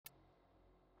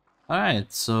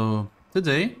Alright, so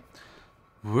today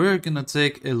we're gonna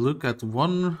take a look at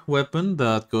one weapon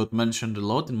that got mentioned a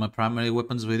lot in my primary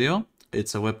weapons video.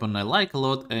 It's a weapon I like a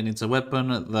lot, and it's a weapon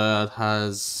that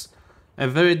has a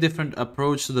very different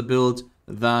approach to the build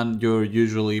than your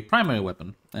usually primary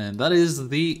weapon, and that is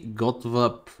the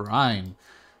Gotva Prime.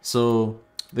 So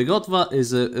the Gotva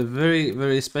is a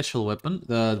very special weapon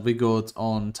that we got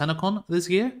on Tenocon this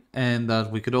year, and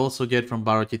that we could also get from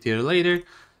Baroketeer later.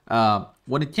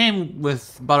 When it came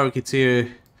with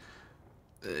Baroketeer,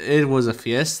 it was a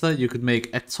fiesta. You could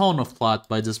make a ton of plat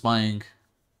by just buying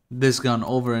this gun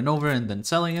over and over and then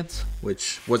selling it,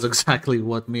 which was exactly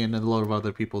what me and a lot of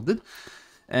other people did.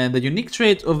 And the unique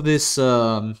trait of this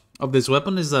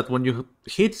weapon is that when you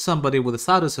hit somebody with a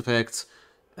status effect,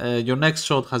 your next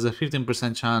shot has a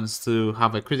 15% chance to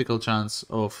have a critical chance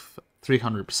of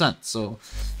 300%. So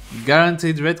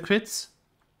guaranteed red crits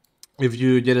if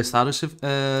you get a status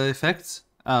effect.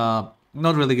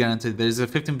 Not really guaranteed. There's a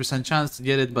 15% chance to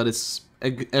get it, but it's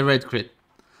a red crit.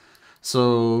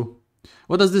 So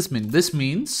what does this mean? This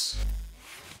means,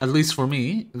 at least for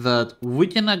me, that we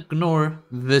can ignore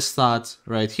this stat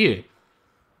right here,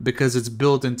 because it's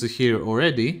built into here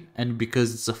already, and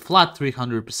because it's a flat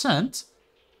 300%,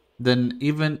 then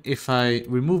even if I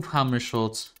remove hammer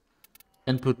shot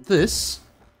and put this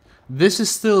is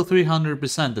still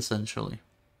 300% essentially.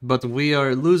 But we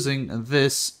are losing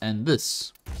this and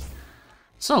this.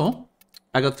 So,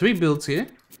 I got 3 builds here,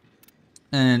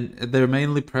 and they're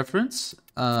mainly preference.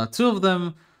 2 of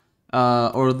them,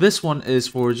 or this one is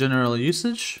for general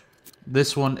usage.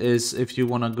 This one is if you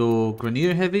want to go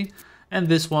Grenier heavy, and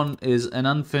this one is an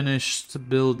unfinished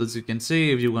build, as you can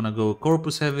see, if you want to go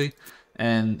Corpus heavy.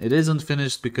 And it is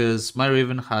unfinished because my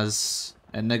riven has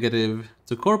a negative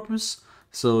to Corpus,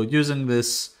 so using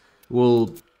this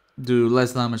will do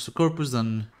less damage to Corpus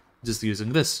than just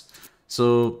using this.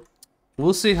 So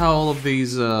we'll see how all of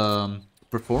these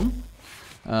perform.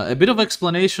 A bit of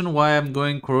explanation why I'm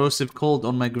going Corrosive Cold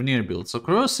on my Grenier build. So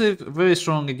Corrosive, very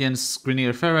strong against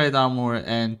Grenier Ferrite armor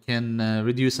and can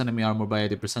reduce enemy armor by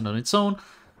 80% on its own.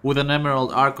 With an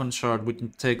Emerald Archon shard, we can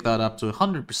take that up to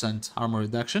 100% armor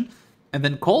reduction. And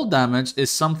then cold damage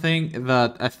is something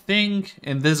that I think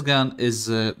in this gun is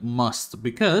a must,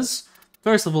 because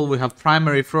first of all we have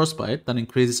primary Frostbite that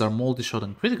increases our multi-shot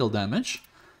and critical damage,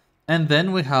 and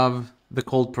then we have the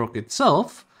cold proc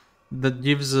itself that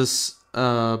gives us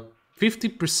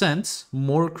 50%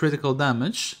 more critical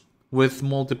damage with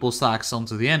multiple stacks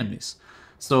onto the enemies.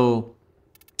 So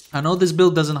I know this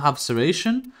build doesn't have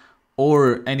Serration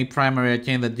or any primary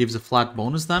arcane that gives a flat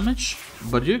bonus damage,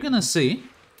 but you're gonna see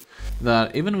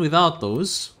that even without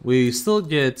those, we still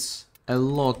get a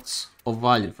lot of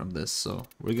value from this. So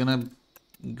we're gonna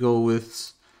go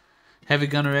with Heavy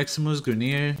Gunner Eximus,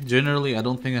 Grenier. Generally, I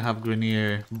don't think I have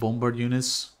Grenier Bombard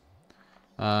units.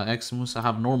 Eximus, I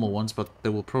have normal ones, but they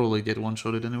will probably get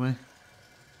one-shotted anyway.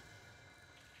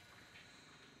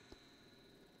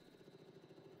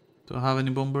 Do I have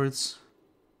any Bombards?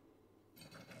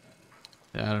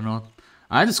 Yeah, I don't know.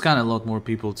 I just kind of lot more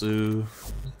people to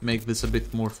make this a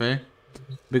bit more fair,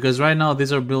 because right now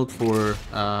these are built for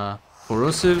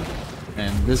corrosive,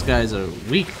 and these guys are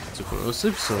weak to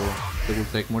corrosive, so they will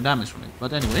take more damage from it.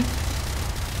 But anyway,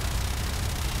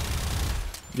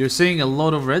 you're seeing a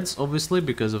lot of reds, obviously,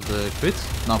 because of the crit.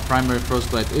 Now primary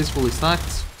Frostbite is fully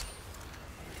stacked,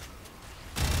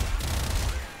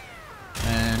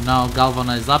 and now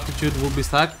galvanized aptitude will be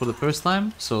stacked for the first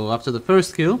time. So after the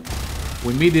first kill,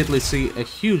 we immediately see a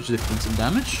huge difference in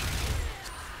damage.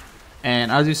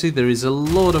 And as you see, there is a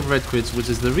lot of red crits, which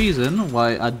is the reason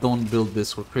why I don't build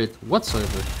this for crit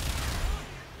whatsoever.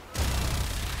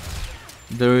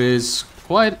 There is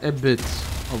quite a bit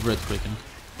of red critting.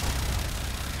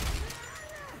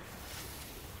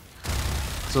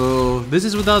 So this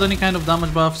is without any kind of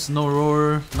damage buffs, no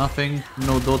roar, nothing,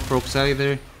 no dot procs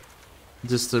either.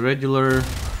 Just a regular,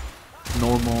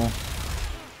 normal...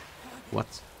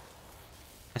 What?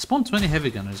 I spawned 20 heavy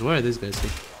gunners, where are these guys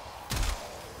here?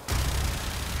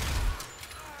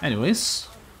 Anyways,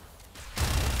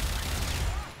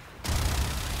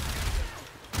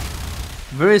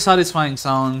 very satisfying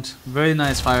sound, very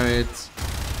nice fire rate,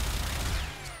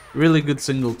 really good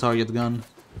single target gun.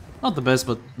 Not the best,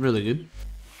 but really good.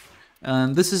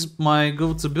 And this is my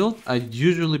go-to build. I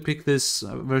usually pick this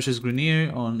versus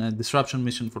Grenier on a disruption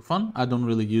mission for fun. I don't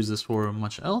really use this for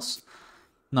much else.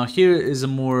 Now here is a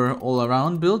more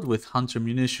all-around build with Hunter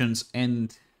munitions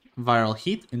and viral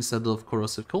heat instead of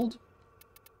corrosive cold.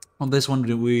 On this one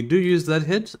we do use that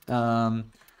hit.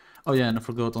 Oh yeah, and I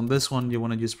forgot, on this one you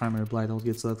want to use primary blight. I'll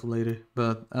get to that later.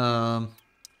 But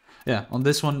Yeah, on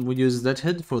this one we use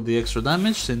Deadhead for the extra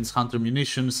damage, since Hunter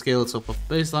Munition scales off of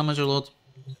base damage a lot.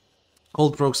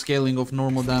 Cold proc scaling of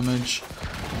normal damage,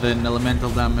 then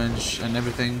elemental damage and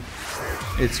everything.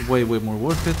 It's way more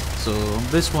worth it. So on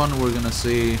this one we're gonna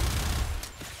see,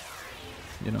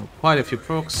 you know, quite a few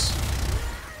procs.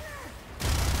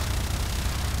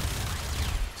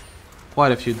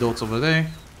 Quite a few dots over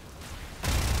there.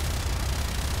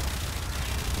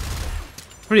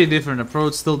 Pretty different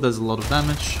approach, still does a lot of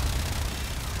damage.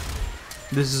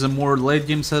 This is a more late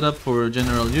game setup for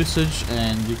general usage,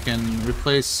 and you can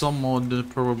replace some mod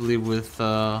probably with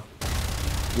a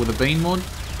Bane mod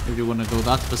if you want to go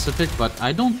that specific, but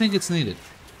I don't think it's needed.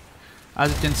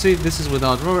 As you can see, this is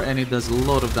without roar and it does a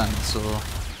lot of damage, so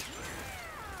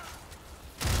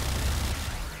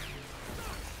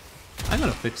I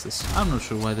gotta fix this. I'm not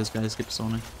sure why this guy keeps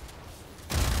zoning.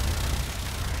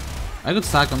 I could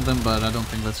stack on them, but I don't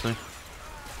think that's fair.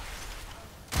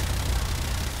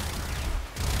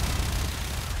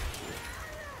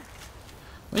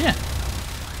 But yeah,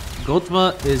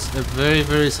 Gotva is a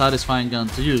very satisfying gun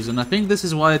to use, and I think this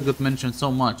is why it got mentioned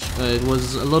so much. It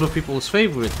was a lot of people's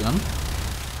favorite gun,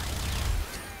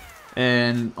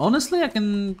 and honestly I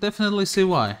can definitely see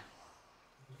why.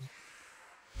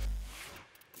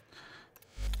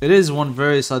 It is one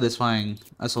very satisfying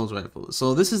assault rifle.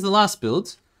 So this is the last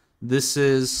build. This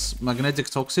is magnetic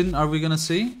toxin, are we gonna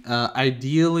see?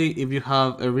 Ideally, if you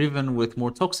have a riven with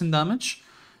more toxin damage,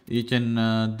 you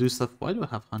can do stuff. Why do I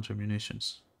have hunter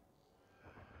munitions?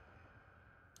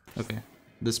 Okay,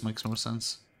 this makes more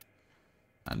sense.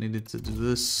 I needed to do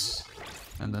this,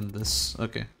 and then this.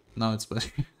 Okay, now it's better.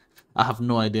 I have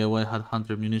no idea why I had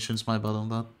hunter munitions, my bad on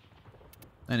that.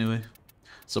 Anyway,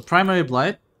 so primary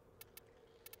blight.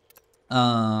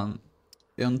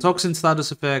 On toxin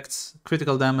status effects,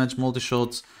 critical damage,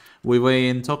 multi-shots, we weigh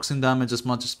in toxin damage as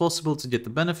much as possible to get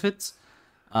the benefits.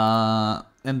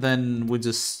 And then we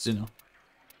just, you know,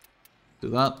 do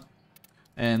that.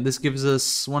 And this gives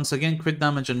us, once again, crit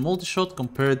damage and multi-shot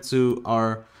compared to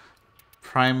our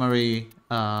primary,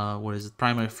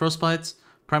 primary Frostbite.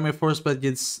 Primary Frostbite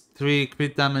gets 3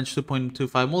 crit damage,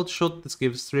 2.25 multi-shot. This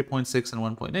gives 3.6 and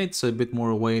 1.8, so a bit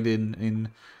more weight in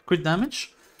crit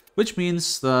damage. Which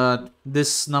means that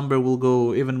this number will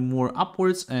go even more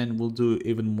upwards and will do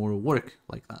even more work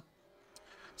like that.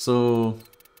 So,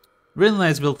 really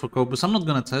nice build for Corpus. I'm not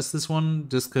gonna test this one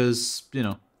just because, you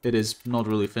know, it is not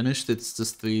really finished. It's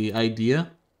just the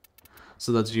idea,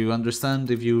 so that you understand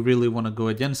if you really want to go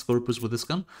against Corpus with this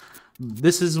gun.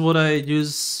 This is what I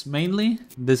use mainly.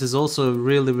 This is also a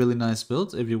really nice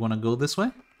build if you want to go this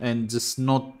way and just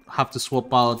not have to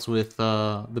swap out with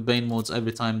the Bane modes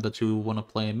every time that you want to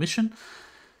play a mission.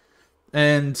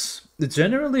 And it's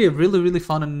generally a really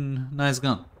fun and nice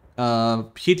gun.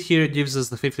 Heat here gives us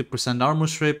the 50% armor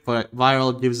strip.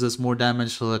 Viral gives us more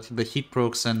damage so that the heat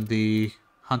procs and the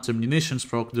hunter munitions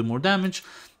proc do more damage.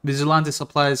 Vigilante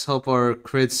supplies help our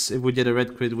crits. If we get a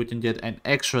red crit, we can get an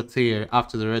extra tier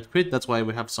after the red crit. That's why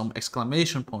we have some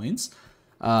exclamation points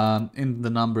in the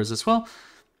numbers as well.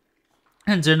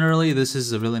 And generally, this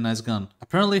is a really nice gun.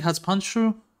 Apparently it has punch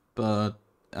through, but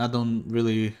I don't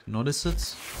really notice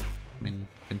it. I mean,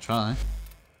 you can try.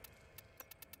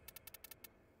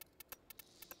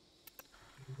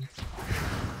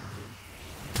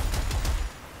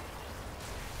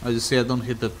 As you see, I don't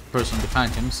hit the person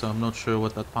behind him, so I'm not sure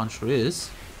what that punch through is.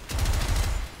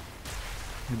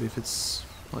 Maybe if it's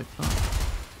like that.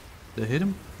 Did I hit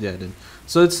him? Yeah, I did.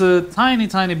 So it's a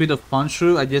tiny bit of punch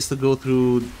through, I guess, to go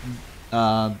through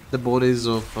the bodies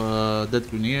of dead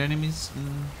Grenier enemies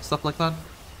and stuff like that.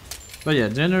 But yeah,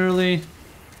 generally,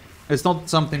 it's not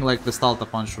something like the Stalta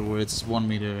punch through where it's 1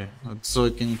 meter, so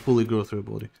it can fully go through a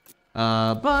body.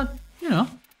 But, you know,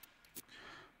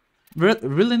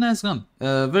 really nice gun.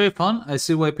 Very fun. I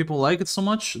see why people like it so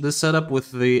much. This setup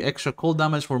with the extra cold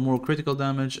damage for more critical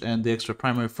damage and the extra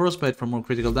primary Frostbite for more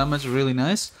critical damage, really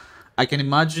nice. I can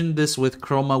imagine this with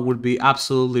Chroma would be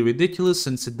absolutely ridiculous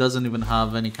since it doesn't even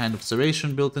have any kind of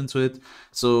serration built into it.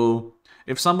 So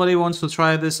if somebody wants to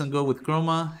try this and go with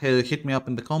Chroma, hit me up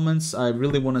in the comments. I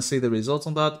really want to see the results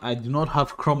on that. I do not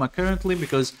have Chroma currently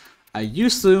because I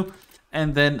used to,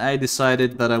 and then I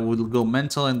decided that I would go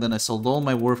mental, and then I sold all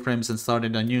my Warframes and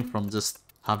started anew from just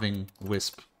having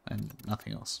Wisp and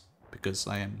nothing else because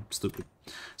I am stupid.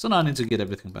 So now I need to get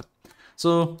everything back.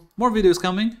 So, more videos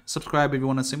coming, subscribe if you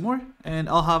want to see more, and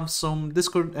I'll have some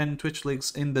Discord and Twitch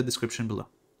links in the description below.